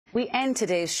We end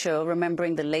today's show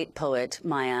remembering the late poet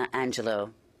Maya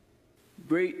Angelou.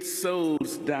 Great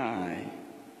souls die,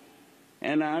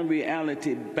 and our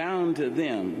reality bound to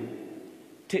them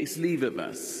takes leave of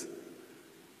us.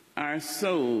 Our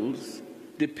souls,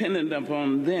 dependent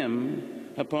upon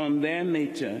them, upon their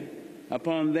nature,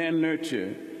 upon their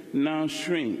nurture, now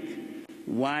shrink,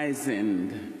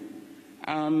 wizened.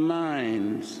 Our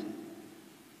minds,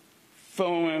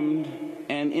 formed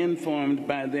and informed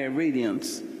by their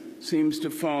radiance, seems to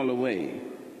fall away.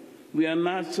 We are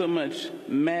not so much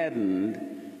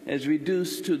maddened as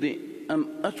reduced to the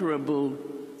unutterable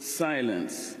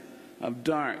silence of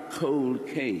dark, cold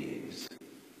caves.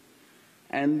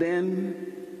 And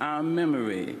then our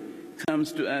memory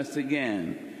comes to us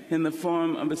again in the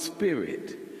form of a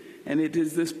spirit, and it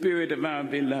is the spirit of our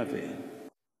beloved.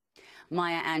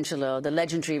 Maya Angelou, the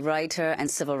legendary writer and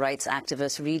civil rights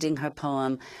activist, reading her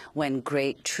poem, When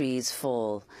Great Trees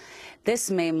Fall.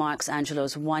 This May marks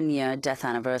Angelou's one-year death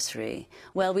anniversary.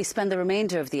 Well, we spend the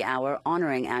remainder of the hour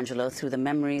honoring Angelou through the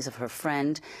memories of her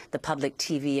friend, the public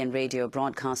TV and radio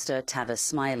broadcaster Tavis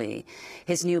Smiley.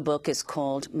 His new book is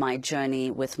called My Journey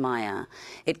with Maya.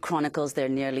 It chronicles their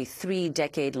nearly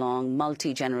 3-decade-long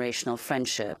multi-generational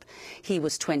friendship. He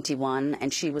was 21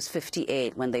 and she was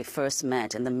 58 when they first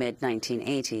met in the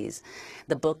mid-1980s.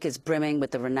 The book is brimming with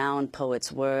the renowned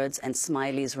poet's words and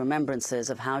Smiley's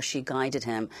remembrances of how she guided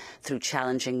him through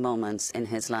challenging moments in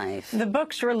his life. The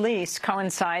book's release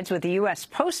coincides with the U.S.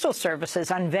 Postal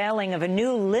Service's unveiling of a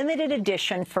new limited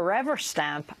edition forever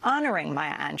stamp honoring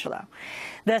Maya Angelou.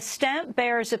 The stamp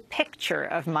bears a picture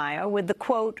of Maya with the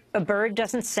quote, "A bird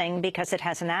doesn't sing because it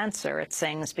has an answer, it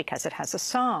sings because it has a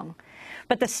song."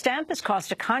 But the stamp has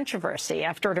caused a controversy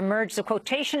after it emerged the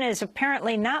quotation is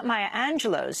apparently not Maya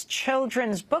Angelou's.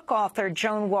 Children's book author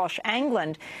Joan Walsh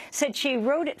Angland said she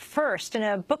wrote it first in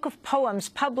a book of poems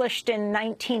published in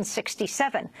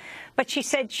 1967. But she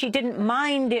said she didn't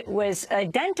mind it was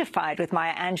identified with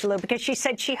Maya Angelou because she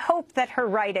said she hoped that her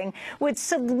writing would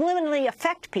subliminally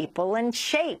affect people and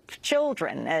shape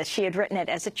children, as she had written it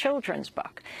as a children's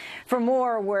book. For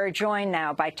more, we're joined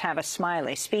now by Tavis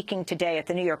Smiley, speaking today at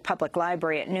the New York Public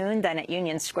Library at noon, then at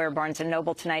Union Square Barnes &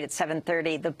 Noble tonight at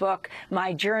 7:30. The book,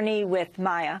 My Journey with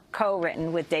Maya,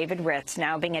 co-written with David Ritz,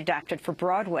 now being adapted for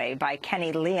Broadway by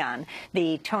Kenny Leon,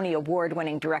 the Tony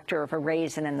Award-winning director of A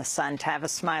Raisin in the Sun.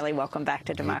 Tavis Smiley, welcome back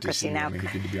to Democracy Now! Good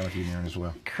to be on with you, Aaron, as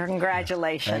well.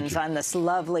 Congratulations on this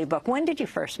lovely book. When did you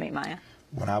first meet Maya?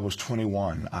 When I was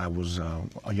 21, I was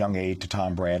a young aide to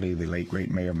Tom Bradley, the late,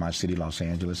 great mayor of my city, Los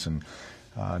Angeles, and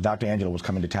Dr. Angelou was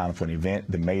coming to town for an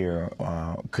event. The mayor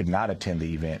could not attend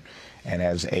the event, and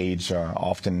as aides are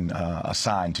often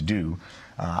assigned to do,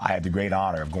 I had the great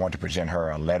honor of going to present her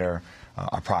a letter,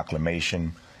 a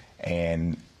proclamation,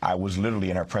 and I was literally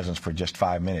in her presence for just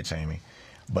 5 minutes, Amy.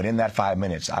 But in that 5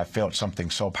 minutes, I felt something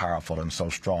so powerful and so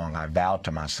strong. I vowed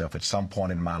to myself at some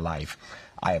point in my life,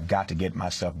 I have got to get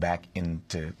myself back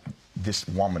into this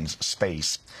woman's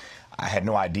space. I had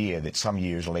no idea that some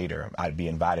years later, I'd be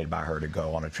invited by her to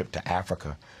go on a trip to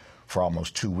Africa for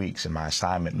almost 2 weeks, and my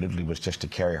assignment literally was just to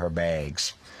carry her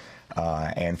bags.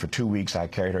 And for 2 weeks, I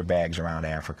carried her bags around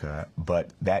Africa, but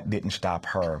that didn't stop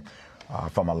her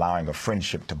from allowing a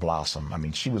friendship to blossom. I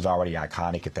mean, she was already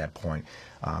iconic at that point.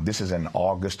 This is in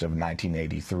August of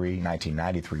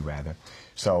 1993 rather.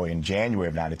 So in January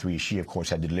of 93, she, of course,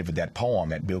 had delivered that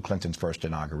poem at Bill Clinton's first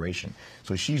inauguration.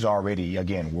 So she's already,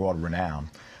 again, world-renowned.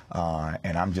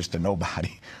 And I'm just a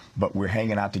nobody. But we're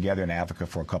hanging out together in Africa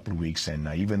for a couple of weeks, and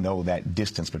even though that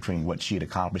distance between what she had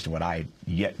accomplished and what I had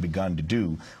yet begun to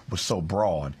do was so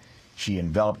broad, she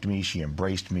enveloped me, she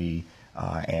embraced me,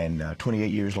 and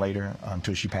 28 years later,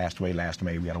 until she passed away last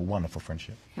May, we had a wonderful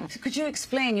friendship. Could you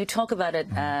explain, you talk about it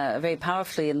very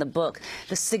powerfully in the book,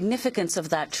 the significance of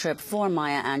that trip for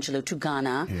Maya Angelou to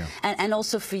Ghana, and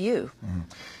also for you?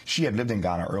 She had lived in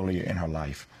Ghana earlier in her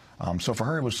life. So for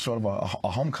her, it was sort of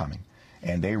a homecoming.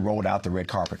 And they rolled out the red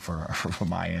carpet for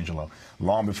Maya Angelou.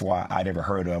 Long before I'd ever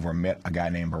heard of or met a guy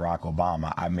named Barack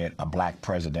Obama, I met a black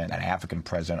president, an African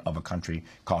president of a country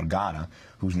called Ghana,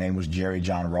 whose name was Jerry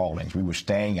John Rawlings. We were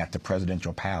staying at the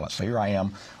presidential palace. So here I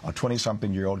am, a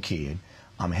 20-something-year-old kid.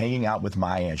 I'm hanging out with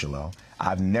Maya Angelou.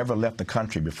 I've never left the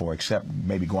country before, except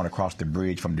maybe going across the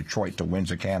bridge from Detroit to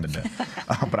Windsor, Canada.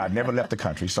 But I've never left the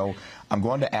country. So I'm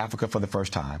going to Africa for the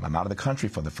first time. I'm out of the country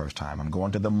for the first time. I'm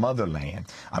going to the motherland.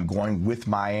 I'm going with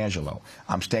Maya Angelou.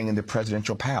 I'm staying in the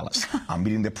presidential palace. I'm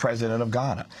meeting the president of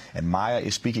Ghana. And Maya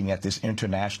is speaking at this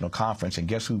international conference. And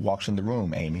guess who walks in the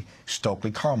room, Amy?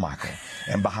 Stokely Carmichael.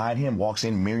 And behind him walks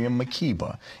in Miriam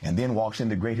Makeba. And then walks in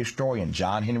the great historian,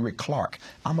 John Henrik Clarke.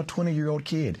 I'm a 20-year-old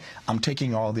kid. I'm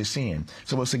taking all this in.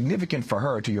 So it was significant for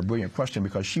her, to your brilliant question,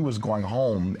 because she was going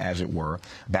home, as it were,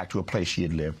 back to a place she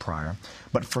had lived prior.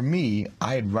 But for me,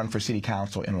 I had run for city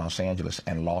council in Los Angeles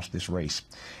and lost this race.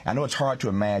 I know it's hard to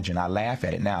imagine. I laugh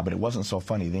at it now, but it wasn't so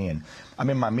funny then. I'm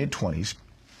in my mid-20s.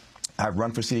 I've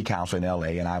run for city council in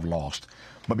L.A., and I've lost.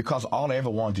 But because all I ever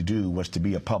wanted to do was to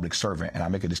be a public servant, and I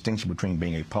make a distinction between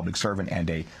being a public servant and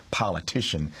a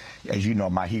politician. As you know,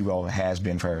 my hero has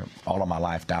been for all of my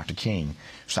life, Dr. King.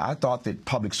 So I thought that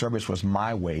public service was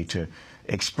my way to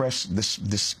express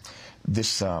this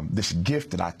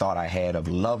gift that I thought I had of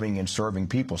loving and serving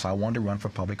people. So I wanted to run for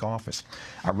public office.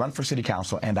 I run for city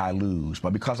council, and I lose.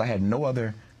 But because I had no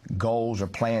other goals or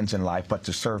plans in life but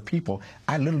to serve people,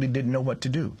 I literally didn't know what to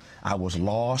do. I was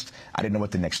lost. I didn't know what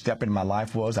the next step in my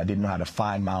life was. I didn't know how to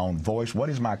find my own voice.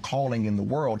 What is my calling in the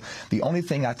world? The only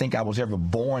thing I think I was ever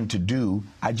born to do,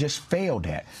 I just failed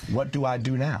at. What do I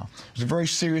do now? It was a very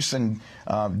serious and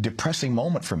depressing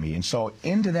moment for me. And so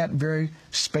into that very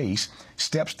space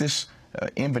steps this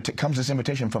comes this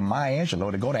invitation from Maya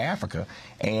Angelou to go to Africa,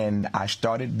 and I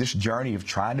started this journey of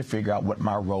trying to figure out what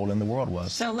my role in the world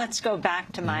was. So let's go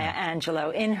back to Maya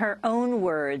Angelou. In her own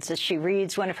words, as she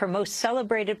reads one of her most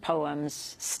celebrated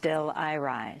poems, Still I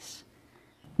Rise.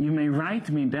 You may write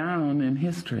me down in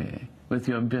history with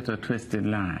your bitter, twisted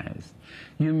lies.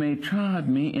 You may trod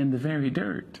me in the very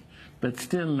dirt, but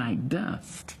still like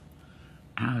dust,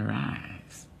 I'll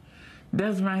rise.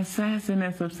 Does my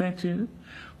sassiness upset you?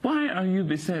 Why are you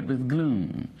beset with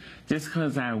gloom just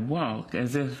because I walk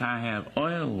as if I have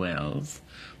oil wells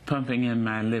pumping in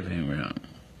my living room?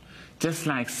 Just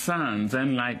like suns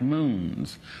and like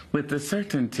moons, with the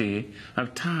certainty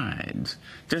of tides,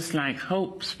 just like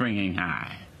hope springing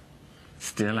high,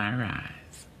 still I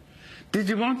rise. Did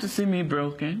you want to see me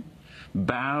broken?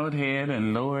 Bowed head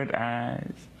and lowered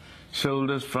eyes,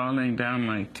 shoulders falling down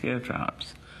like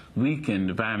teardrops,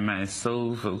 weakened by my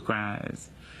soulful cries.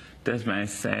 Does my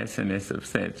sassiness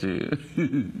upset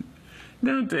you?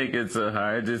 Don't take it so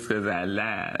hard just because I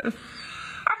laugh.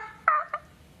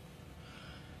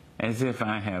 As if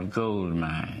I have gold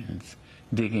mines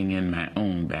digging in my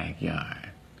own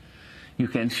backyard. You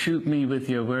can shoot me with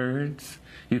your words.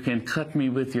 You can cut me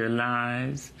with your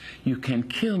lies. You can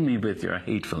kill me with your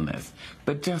hatefulness.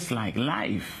 But just like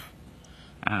life,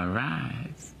 I'll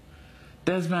rise.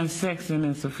 Does my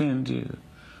sexiness offend you?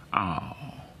 Oh.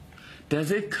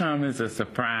 Does it come as a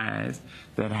surprise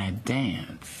that I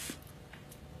dance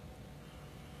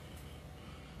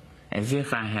as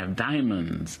if I have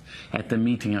diamonds at the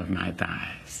meeting of my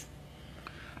thighs?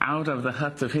 Out of the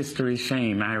huts of history's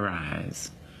shame I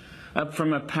rise. Up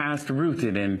from a past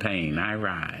rooted in pain I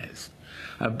rise.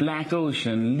 A black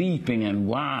ocean leaping and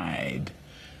wide,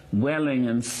 welling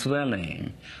and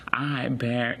swelling, I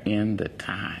bear in the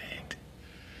tide.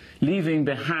 Leaving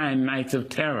behind nights of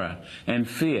terror and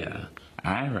fear,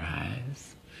 I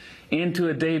rise. Into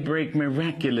a daybreak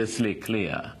miraculously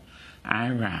clear,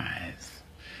 I rise.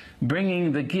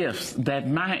 Bringing the gifts that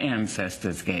my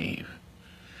ancestors gave.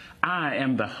 I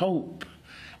am the hope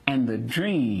and the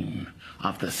dream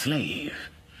of the slave.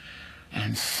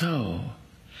 And so,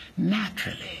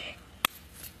 naturally,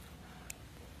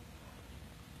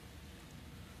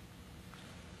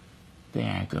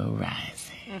 there I go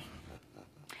rising.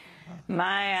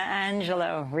 Maya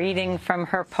Angelou reading from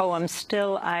her poem,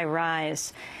 Still I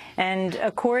Rise. And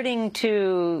according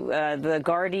to The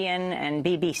Guardian and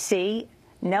BBC,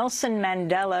 Nelson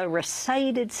Mandela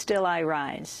recited Still I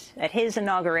Rise at his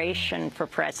inauguration for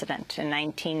president in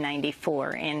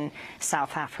 1994 in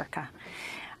South Africa.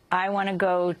 I want to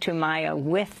go to Maya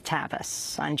with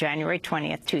Tavis on January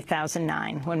 20th,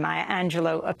 2009, when Maya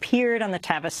Angelou appeared on the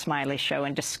Tavis Smiley Show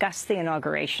and discussed the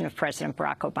inauguration of President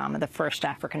Barack Obama, the first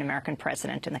African-American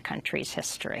president in the country's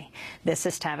history. This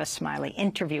is Tavis Smiley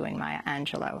interviewing Maya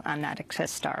Angelou on that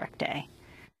historic day.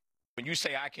 When you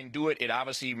say I can do it, it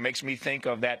obviously makes me think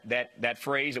of that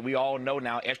phrase that we all know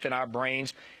now, etched in our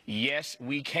brains, yes,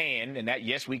 we can. And that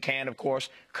yes, we can, of course,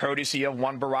 courtesy of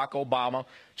one Barack Obama.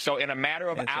 So in a matter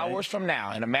of hours from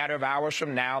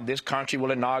now, this country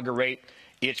will inaugurate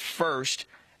its first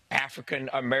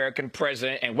African-American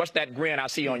president. And what's that grin I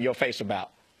see on your face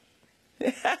about?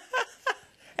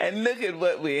 And look at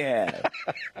what we have.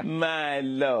 My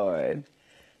Lord.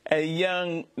 A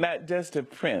young, not just a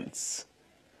prince.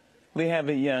 We have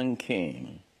a young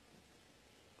king.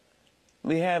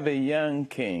 We have a young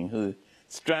king who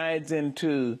strides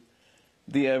into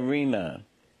the arena,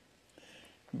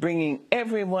 bringing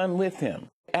everyone with him.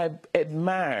 I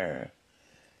admire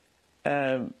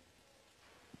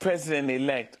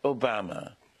President-elect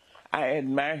Obama. I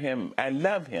admire him. I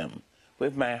love him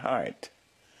with my heart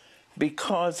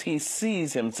because he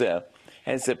sees himself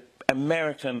as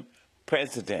American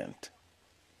president.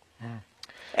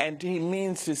 And he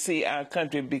means to see our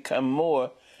country become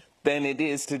more than it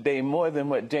is today, more than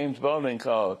what James Baldwin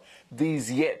called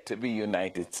these yet to be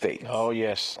United States. Oh,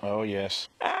 yes. Oh, yes.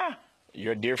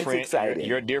 Your dear it's friend, exciting.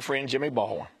 your dear friend Jimmy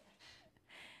Baldwin.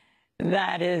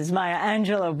 That is Maya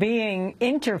Angelou being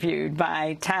interviewed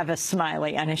by Tavis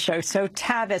Smiley on his show. So,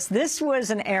 Tavis, this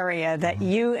was an area that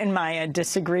you and Maya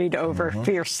disagreed over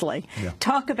fiercely. Yeah.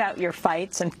 Talk about your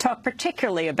fights and talk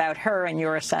particularly about her and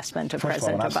your assessment of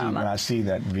President Obama. When I see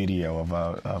that video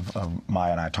of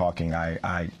Maya and I talking,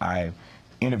 I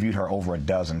interviewed her over a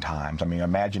dozen times. I mean,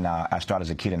 imagine I started as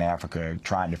a kid in Africa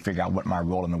trying to figure out what my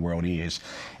role in the world is.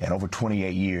 And over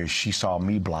 28 years, she saw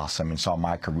me blossom and saw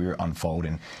my career unfold.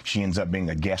 And she ends up being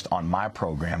a guest on my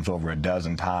programs over a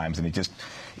dozen times. And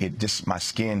my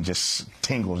skin just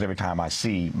tingles every time I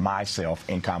see myself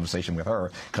in conversation with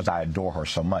her because I adore her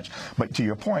so much. But to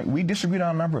your point, we disagreed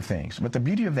on a number of things. But the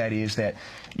beauty of that is that,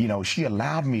 you know, she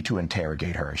allowed me to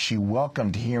interrogate her. She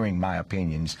welcomed hearing my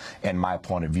opinions and my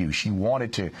point of view. She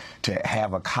wanted to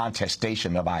have a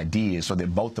contestation of ideas so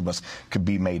that both of us could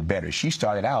be made better. She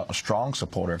started out a strong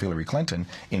supporter of Hillary Clinton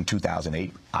in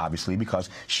 2008, obviously, because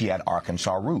she had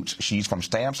Arkansas roots. She's from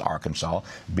Stamps, Arkansas.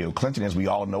 Bill Clinton, as we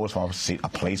all know, is from a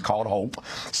place called Hope.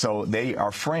 So they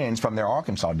are friends from their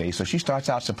Arkansas days. So she starts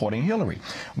out supporting Hillary.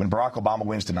 When Barack Obama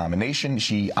wins the nomination,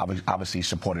 she obviously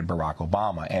supported Barack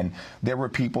Obama. And there were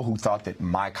people who thought that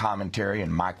my commentary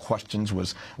and my questions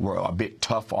were a bit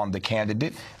tough on the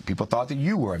candidate. People thought that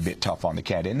you were a bit tough on the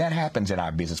candidate. And that happens in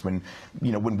our business when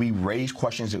we raise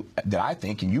questions that I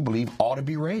think and you believe ought to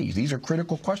be raised. These are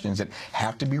critical questions that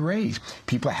have to be raised.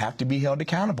 People have to be held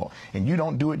accountable. And you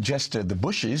don't do it just to the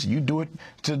Bushes. You do it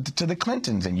to the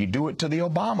Clintons, and you do it to the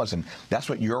Obamas. And that's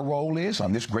what your role is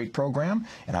on this great program.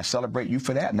 And I celebrate you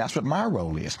for that. And that's what my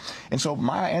role is. And so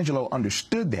Maya Angelou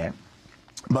understood that.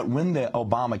 But when the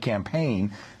Obama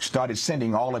campaign started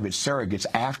sending all of its surrogates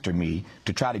after me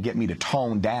to try to get me to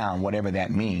tone down whatever that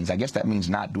means, I guess that means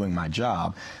not doing my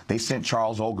job, they sent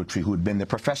Charles Ogletree, who had been the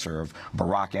professor of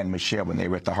Barack and Michelle when they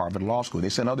were at the Harvard Law School. They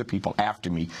sent other people after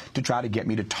me to try to get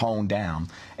me to tone down.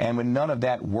 And when none of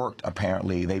that worked,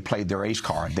 apparently, they played their ace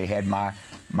card. They had my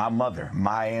mother,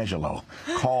 Maya Angelou,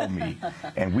 call me,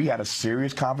 and we had a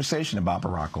serious conversation about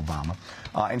Barack Obama.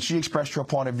 And she expressed her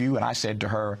point of view, and I said to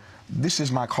her, this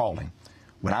is my calling.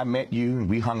 When I met you and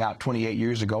we hung out 28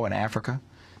 years ago in Africa,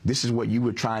 this is what you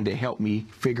were trying to help me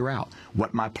figure out,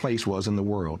 what my place was in the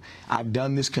world. I've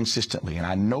done this consistently, and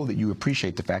I know that you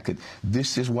appreciate the fact that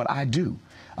this is what I do.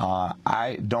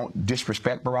 I don't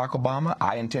disrespect Barack Obama.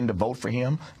 I intend to vote for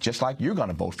him just like you're going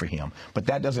to vote for him. But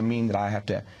that doesn't mean that I have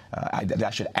to, that I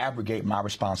should abrogate my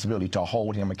responsibility to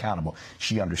hold him accountable.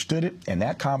 She understood it, and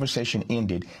that conversation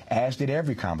ended, as did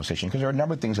every conversation, because there are a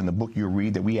number of things in the book you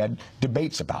read that we had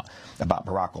debates about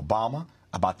Barack Obama,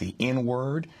 about the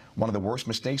N-word. One of the worst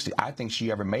mistakes that I think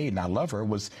she ever made, and I love her,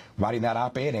 was writing that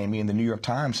op-ed, Amy, in the New York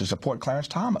Times to support Clarence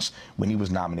Thomas when he was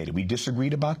nominated. We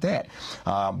disagreed about that.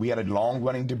 We had a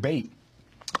long-running debate,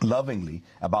 lovingly,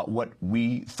 about what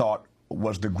we thought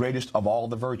was the greatest of all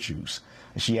the virtues.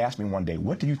 She asked me one day,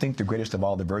 what do you think the greatest of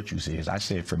all the virtues is? I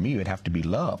said, for me, it'd have to be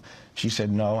love. She said,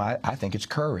 no, I think it's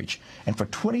courage. And for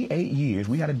 28 years,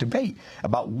 we had a debate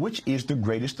about which is the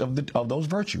greatest of those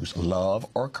virtues, love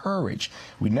or courage.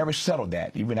 We never settled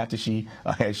that. Even after she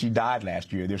died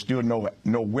last year, there's still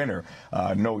no winner,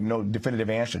 no definitive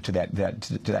answer to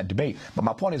that debate. But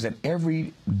my point is that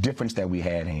every difference that we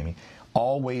had, Amy,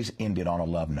 always ended on a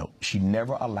love note. She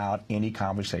never allowed any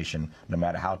conversation, no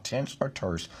matter how tense or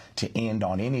terse, to end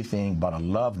on anything but a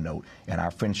love note, and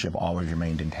our friendship always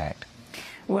remained intact.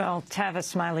 Well, Tavis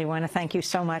Smiley, I want to thank you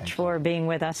so much for being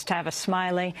with us. Tavis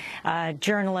Smiley,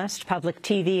 journalist, public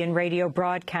TV and radio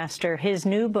broadcaster. His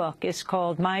new book is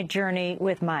called My Journey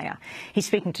with Maya. He's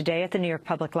speaking today at the New York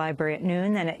Public Library at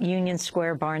noon, then at Union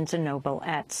Square Barnes & Noble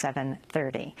at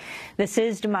 7:30. This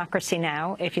is Democracy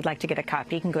Now! If you'd like to get a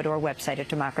copy, you can go to our website at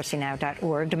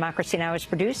democracynow.org. Democracy Now! Is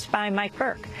produced by Mike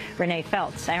Burke, Renee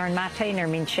Feltz, Aaron Mate,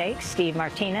 Nermeen Sheikh, Steve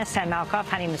Martinez, Sam Malkoff,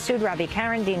 Hani Massoud, Robbie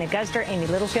Karen, Dina Guzder, Amy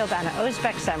Littlefield, Anna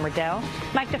Ozbek, Sam Riddell,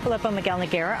 Mike DeFilippo, Miguel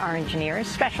Noguera, our engineers.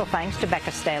 Special thanks to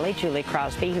Becca Staley, Julie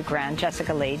Crosby, Hugh Grant,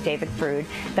 Jessica Lee, David Frood,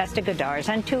 Vesta Godars,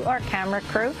 and to our camera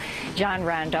crew, John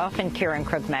Randolph and Kieran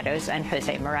Krug-Meadows and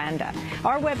Jose Miranda.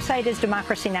 Our website is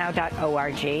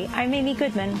democracynow.org. I'm Amy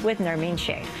Goodman with Nermeen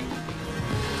Sheikh.